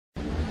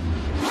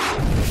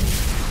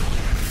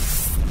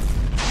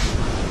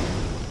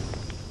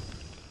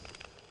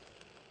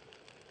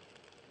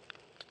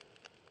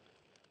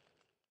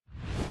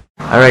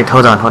Alright,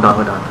 hold on.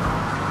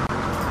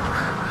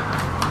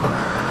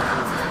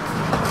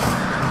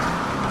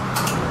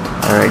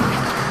 Alright.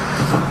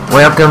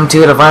 Welcome to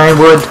the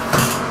Vinewood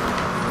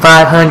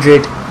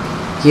 500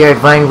 here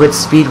at Vinewood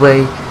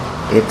Speedway.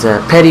 It's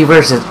Petty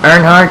versus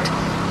Earnhardt,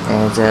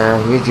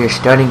 and here's your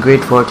starting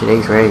grid for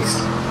today's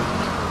race.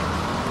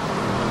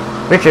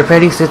 Richard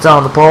Petty sits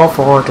on the pole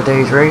for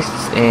today's race,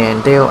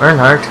 and Dale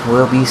Earnhardt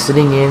will be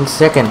sitting in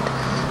second.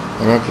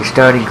 And that's your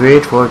starting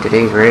grid for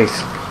today's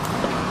race.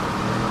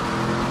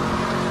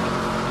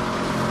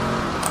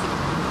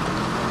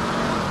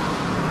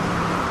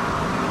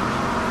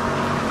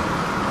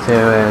 So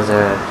as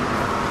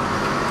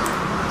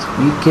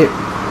we get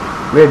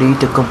ready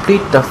to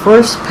complete the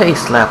first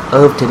pace lap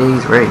of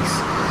today's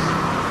race,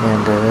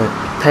 and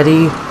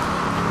Petty,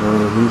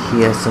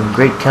 he has some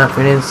great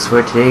confidence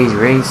for today's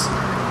race,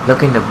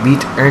 looking to beat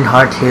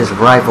Earnhardt, his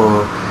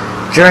rival.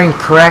 During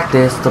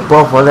practice, the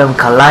both of them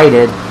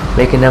collided,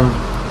 making them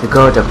to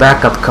go to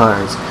backup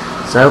cars,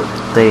 so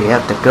they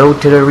have to go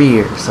to the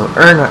rear. So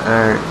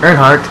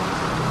Earnhardt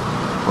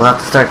will have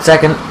to start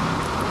second,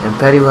 and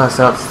Petty will have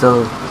to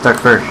still start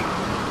first.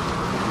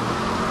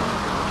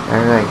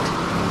 Alright,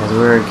 as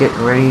we're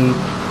getting ready,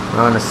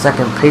 we're on the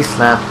second pace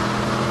lap,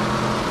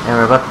 and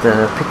we're about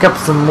to pick up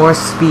some more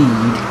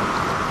speed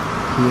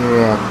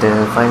here at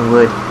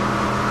Vinewood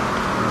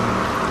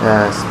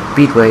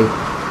Speedway.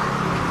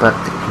 But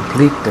to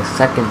complete the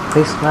second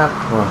pace lap,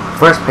 well,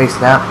 first pace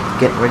lap,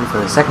 getting ready for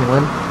the second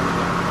one.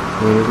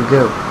 Here we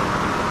go.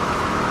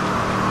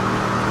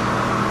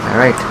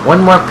 Alright,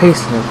 one more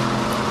pace lap.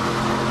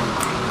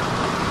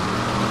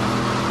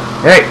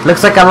 Alright,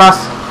 looks like I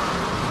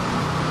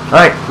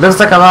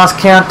lost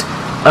count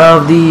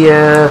of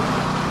the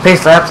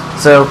pace laps,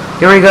 so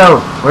here we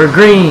go. We're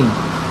green.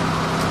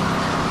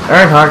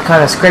 Earnhardt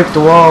kind of scraped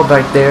the wall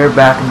right there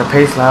back in the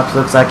pace laps.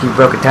 Looks like he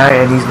broke a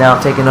tire, and he's now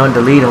taking on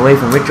the lead away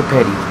from Richard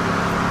Petty.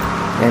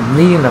 And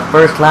leading the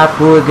first lap,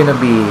 who is going to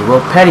be?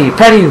 Well, Petty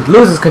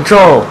loses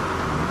control.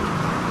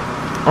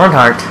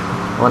 Earnhardt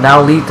will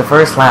now lead the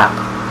first lap.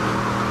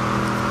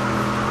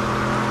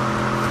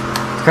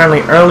 It's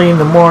currently early in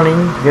the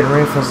morning, getting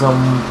ready for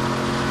some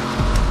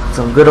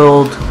good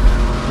old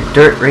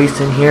dirt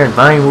racing here at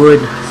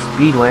Vinewood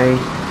Speedway.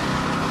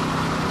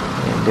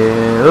 And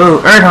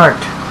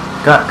Earnhardt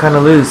got kind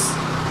of loose.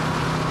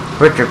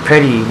 Richard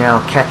Petty now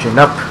catching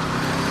up.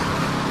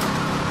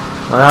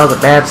 Well, that was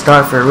a bad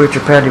start for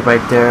Richard Petty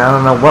right there. I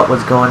don't know what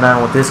was going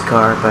on with this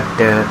car, but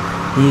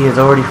he has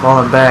already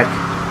fallen back.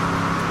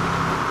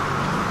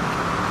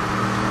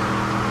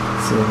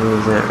 So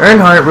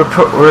Earnhardt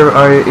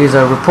is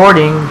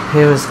reporting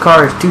his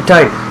car is too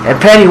tight, and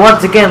Petty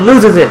once again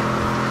loses it.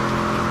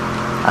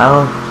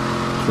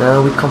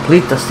 So we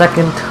complete the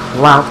second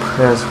lap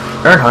as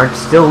Earnhardt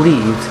still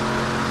leads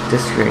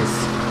this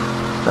race.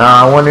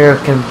 I wonder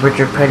if can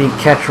Richard Petty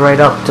catch right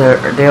up to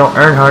Dale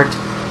Earnhardt,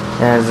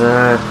 as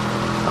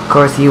of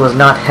course he was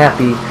not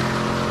happy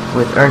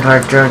with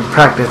Earnhardt during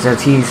practice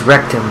as he's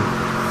wrecked him.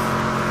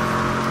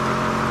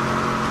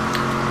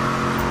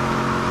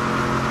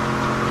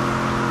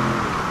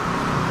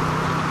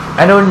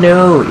 I don't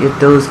know if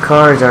those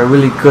cars are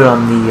really good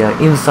on the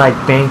inside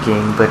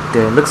banking, but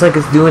looks like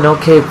it's doing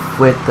okay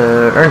with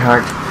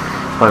Earnhardt,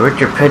 but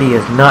Richard Petty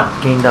has not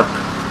gained up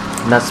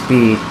enough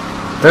speed.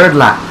 Third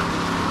lap.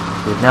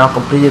 We've now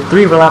completed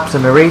 3 laps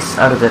in the race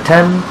out of the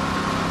 10,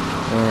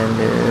 and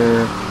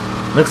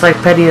looks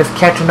like Petty is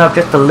catching up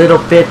just a little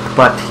bit,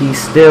 but he's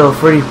still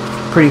pretty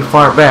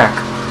far back.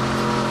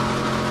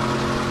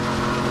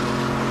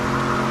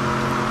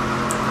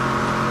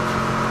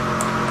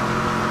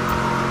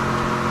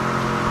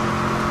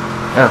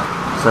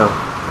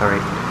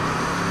 Alright.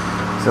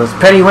 So as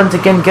Petty once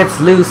again gets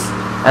loose,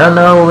 I don't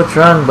know what's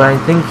wrong, but I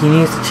think he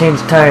needs to change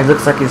tires.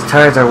 Looks like his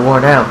tires are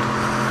worn out.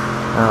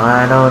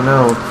 I don't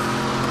know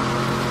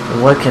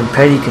what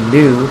Petty can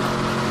do,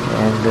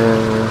 and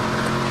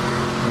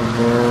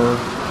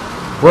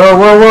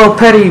whoa,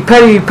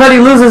 Petty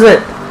loses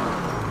it.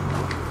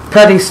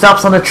 Petty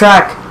stops on the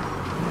track.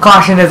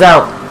 Caution is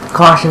out.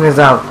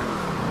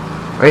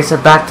 Race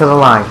it back to the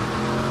line.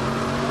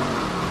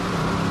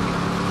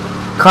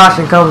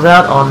 Caution comes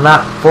out on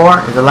lap 4.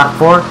 Is it lap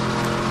 4?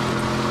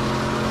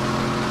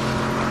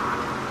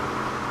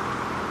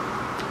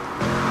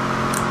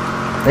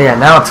 Yeah,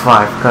 now it's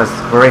 5 because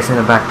we're racing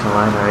it back to the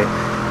line,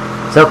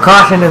 alright. So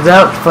caution is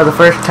out for the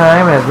first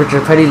time as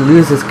Richard Petty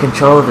loses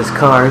control of his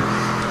car.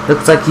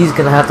 Looks like he's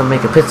going to have to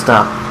make a pit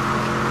stop.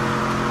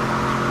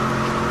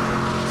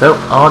 So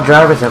all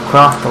drivers have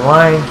crossed the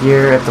line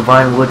here at the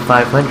Vinewood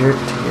 500, here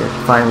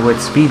at Vinewood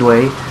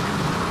Speedway.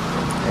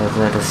 As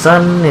the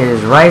sun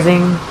is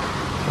rising,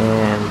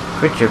 and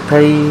Richard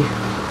Petty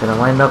going to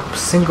line up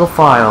single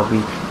file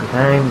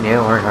behind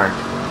Dale Earnhardt.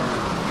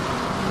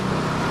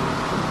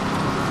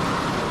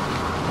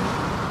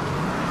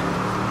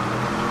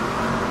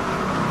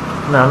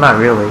 No, not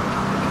really.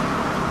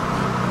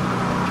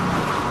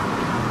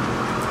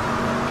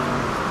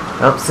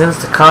 Well, since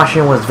the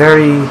caution was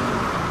very...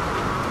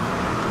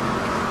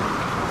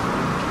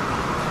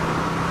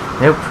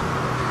 Nope.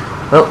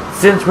 Well,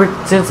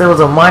 since it was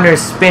a minor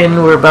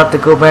spin, we're about to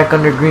go back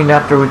under green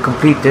after we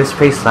complete this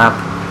pace lap.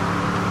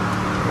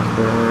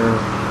 And,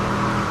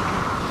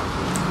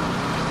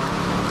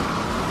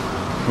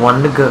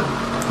 one to go.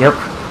 Yep.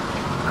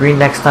 Green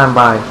next time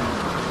by.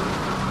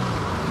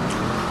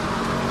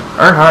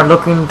 Earnhardt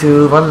looking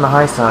to run the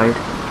high side.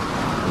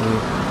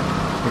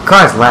 The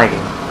car's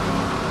lagging.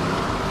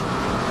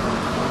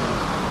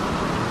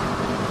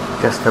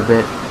 Just a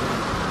bit.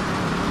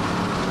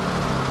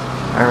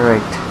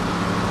 Alright.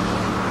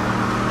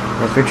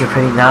 As Richard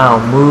Petty now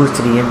moves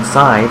to the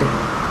inside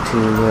to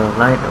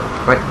line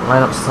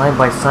up side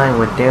by side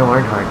with Dale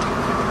Earnhardt.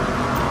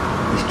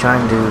 He's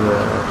trying to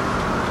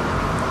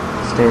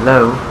stay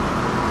low,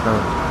 so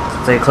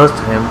stay close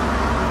to him.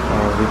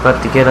 And we're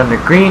about to get under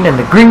green, and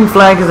the green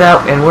flag is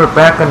out, and we're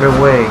back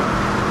underway.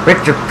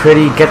 Richard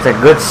Petty gets a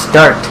good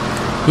start.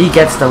 He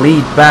gets the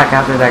lead back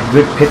after that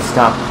good pit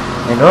stop.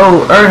 And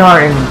oh,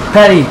 Earnhardt and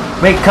Petty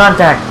make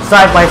contact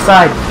side by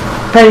side.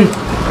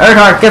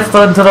 Earnhardt gets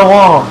into the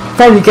wall.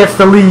 Petty gets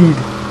the lead.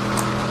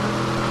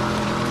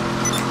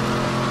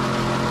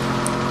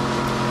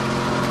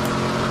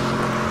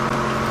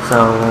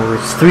 So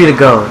it's 3 to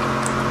go.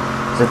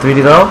 Is it 3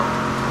 to go?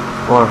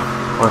 Or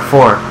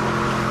 4?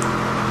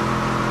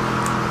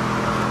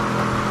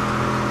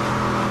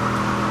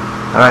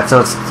 Alright,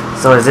 so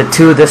is it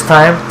 2 this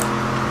time?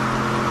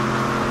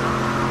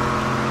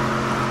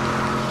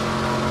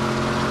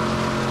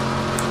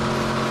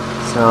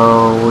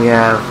 So we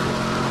have,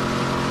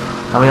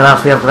 how many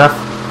laps we have left?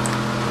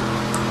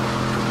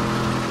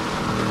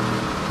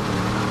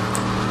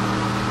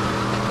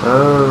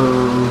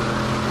 Oh,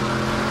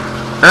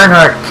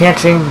 Earnhardt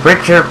catching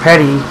Richard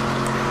Petty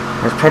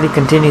as Petty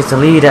continues to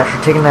lead after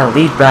taking that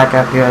lead back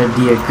after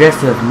the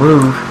aggressive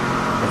move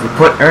as he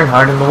put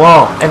Earnhardt in the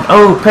wall. And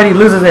oh, Petty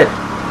loses it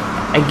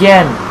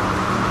again.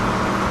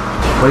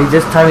 But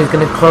this time he's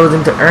going to close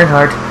into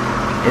Earnhardt.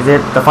 Is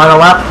it the final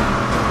lap?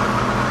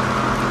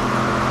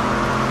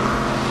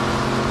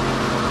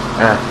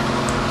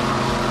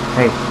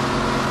 Hey.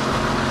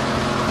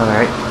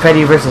 Alright.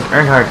 Petty versus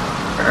Earnhardt.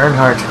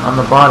 Earnhardt on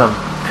the bottom.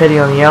 Petty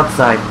on the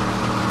outside.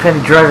 Petty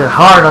drives it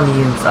hard on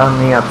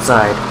the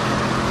outside.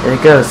 There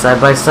it goes, side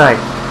by side.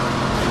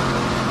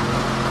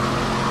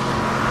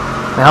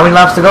 Now, how many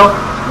laps to go?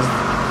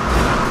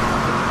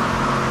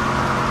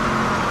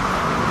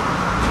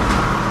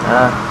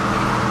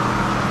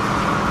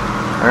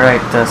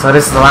 Alright, so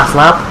this is the last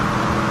lap.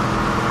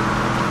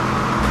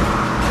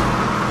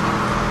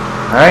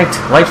 Alright,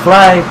 white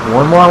flag.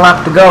 One more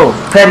lap to go.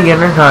 Petty and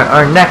Earnhardt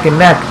are neck and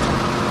neck.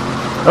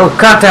 Oh,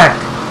 contact.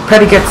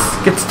 Petty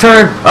gets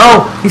turned.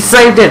 Oh, he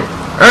saved it.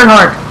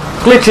 Earnhardt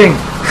glitching.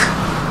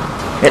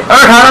 And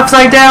Earnhardt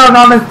upside down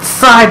on the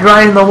side,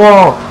 right in the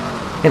wall.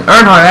 And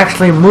Earnhardt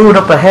actually moved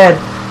up ahead.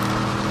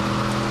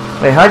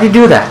 Wait, how'd you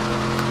do that?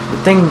 The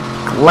thing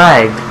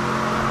lagged.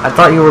 I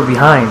thought you were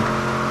behind.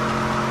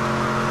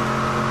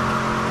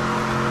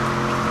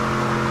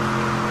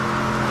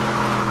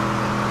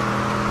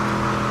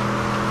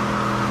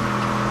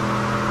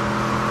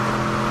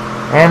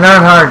 And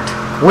Earnhardt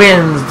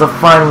wins the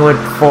Vinewood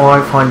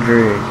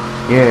 500.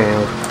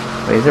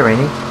 Yeah. Wait, is it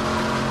raining?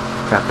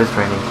 Crap, it's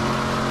raining.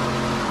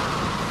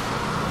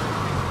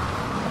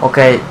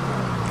 Okay,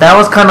 that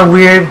was kind of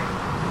weird.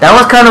 That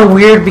was kind of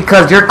weird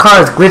because your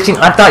car is glitching.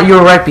 I thought you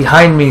were right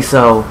behind me,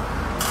 so...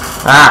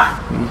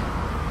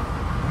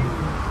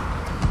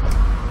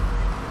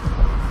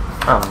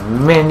 Oh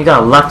man, you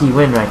got a lucky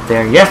win right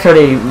there.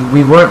 Yesterday,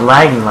 we weren't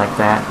lagging like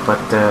that, but...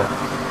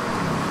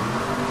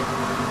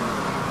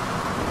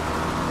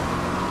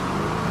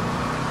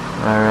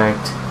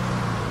 Alright.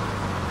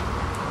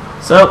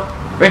 So,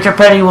 Richard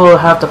Petty will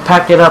have to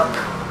pack it up.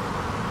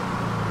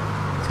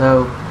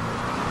 So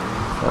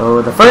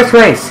the first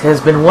race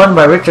has been won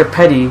by Richard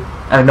Petty.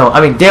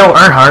 Dale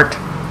Earnhardt.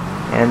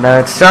 And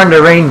it's starting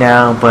to rain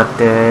now, but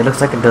it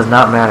looks like it does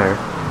not matter.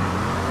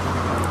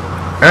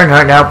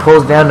 Earnhardt now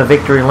pulls down the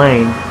victory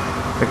lane.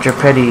 Richard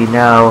Petty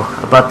now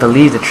about to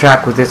leave the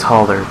track with this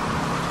hauler.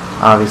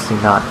 Obviously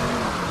not.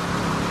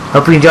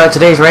 Hope you enjoyed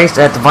today's race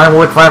at the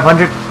Vinewood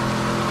 500.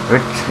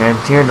 And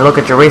here to look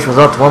at your race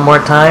results one more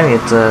time.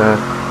 It's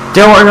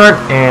Dale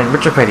Earnhardt and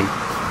Richard Petty.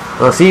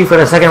 We'll see you for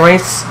the second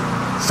race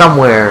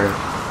somewhere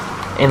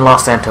in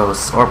Los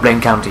Santos or Blaine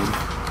County.